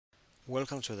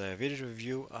Welcome to the video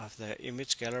review of the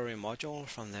image gallery module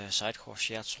from the Sitecore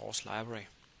shared source library.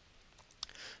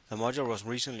 The module was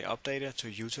recently updated to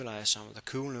utilize some of the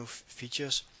cool new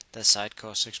features that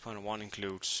Sitecore 6.1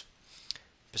 includes.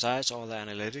 Besides all the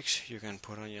analytics you can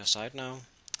put on your site now,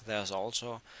 there's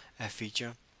also a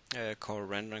feature called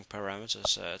rendering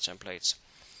parameters templates,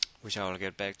 which I will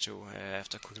get back to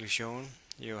after quickly showing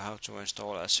you how to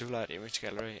install a Silverlight image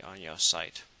gallery on your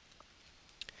site.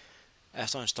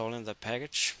 After installing the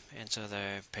package, enter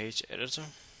the page editor.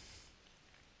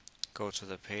 Go to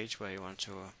the page where you want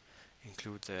to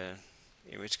include the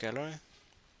image gallery.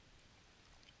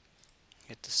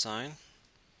 Hit Design.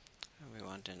 And we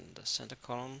want in the center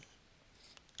column.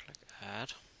 Click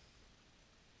Add.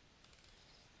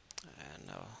 And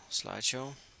now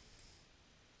Slideshow.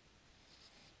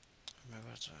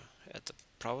 Remember to add the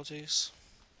properties.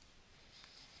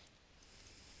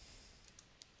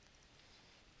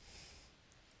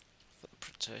 For the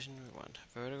presentation we want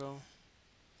vertical.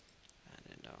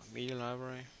 And in our media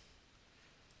library,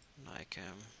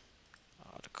 NICAM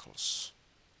articles.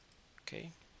 Okay.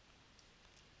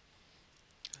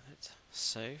 Hit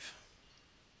Save.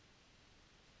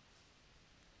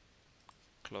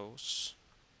 Close.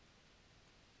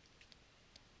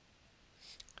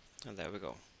 And there we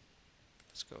go.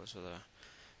 Let's go to the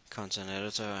content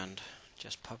editor and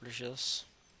just publish this.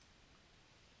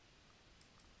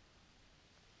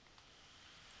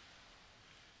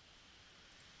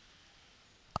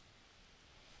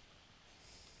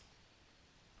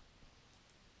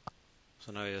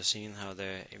 So now you've seen how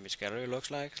the image gallery looks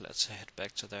like. Let's head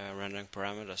back to the rendering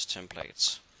parameters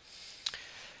templates.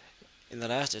 In the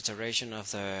last iteration of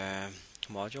the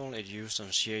module, it used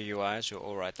some CA-UI to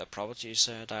override the properties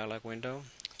dialog window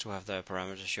to have the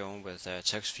parameters shown with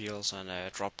text fields and a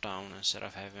drop down instead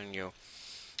of having you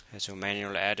to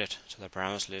manually add it to the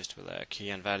parameters list with a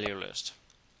key and value list.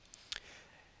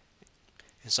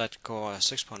 In Sitecore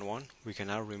 6.1 we can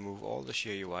now remove all the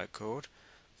CA-UI code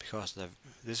because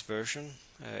this version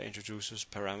introduces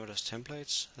parameters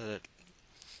templates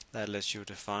that lets you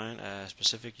define a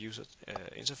specific user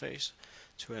interface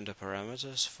to enter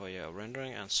parameters for your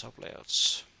rendering and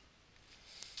sublayouts.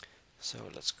 So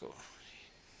let's go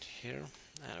here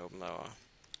and open our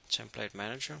template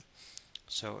manager.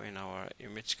 So in our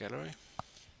image gallery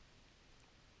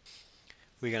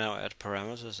we can now add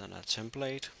parameters and a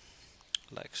template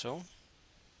like so.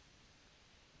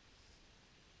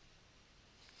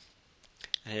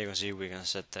 And here you can see we can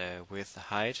set the width, the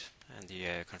height, and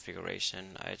the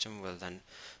configuration item will then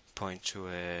point to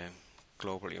a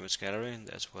global image gallery.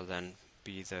 That will then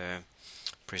be the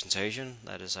presentation,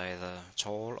 that is either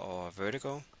tall or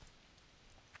vertical.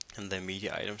 And the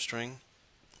media item string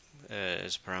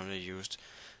is a parameter used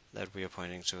that we are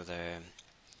pointing to the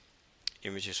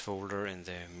images folder in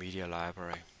the media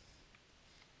library.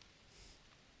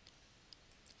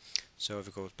 So if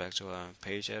we go back to our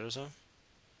page editor,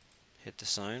 hit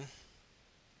Design,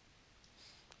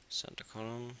 center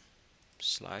column,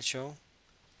 Slideshow,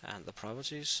 and the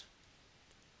properties,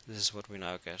 this is what we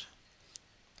now get.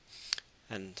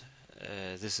 And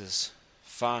this is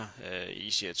far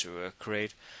easier to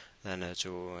create than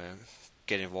to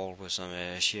get involved with some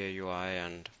sheer UI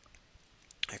and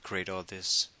create all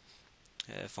this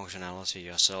functionality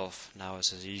yourself. Now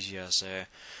it's as easy as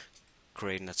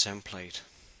creating a template.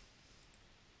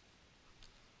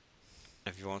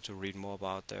 If you want to read more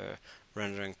about the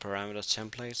rendering parameters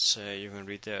templates, you can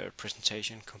read the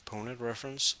presentation component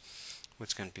reference,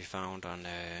 which can be found on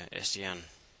SDN.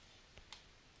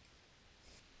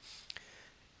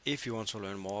 If you want to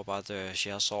learn more about the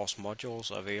shared source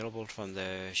modules available from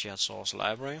the shared source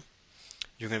library,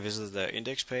 you can visit the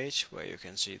index page where you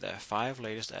can see the 5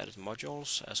 latest added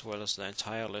modules as well as the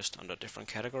entire list under different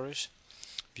categories.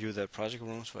 View the project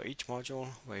rooms for each module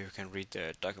where you can read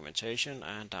the documentation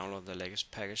and download the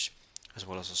latest package as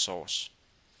well as the source.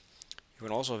 You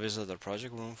can also visit the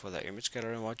project room for the image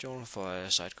gallery module for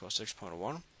Sitecore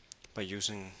 6.1 by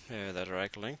using the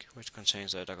direct link, which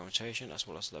contains the documentation as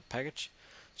well as the package,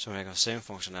 so make the same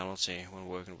functionality when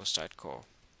working with Sitecore.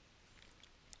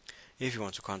 If you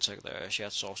want to contact the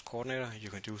shared source coordinator, you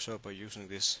can do so by using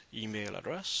this email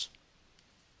address.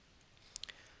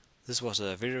 This was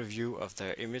a video review of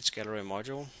the image gallery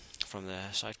module from the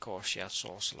Sitecore shared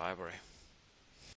source library.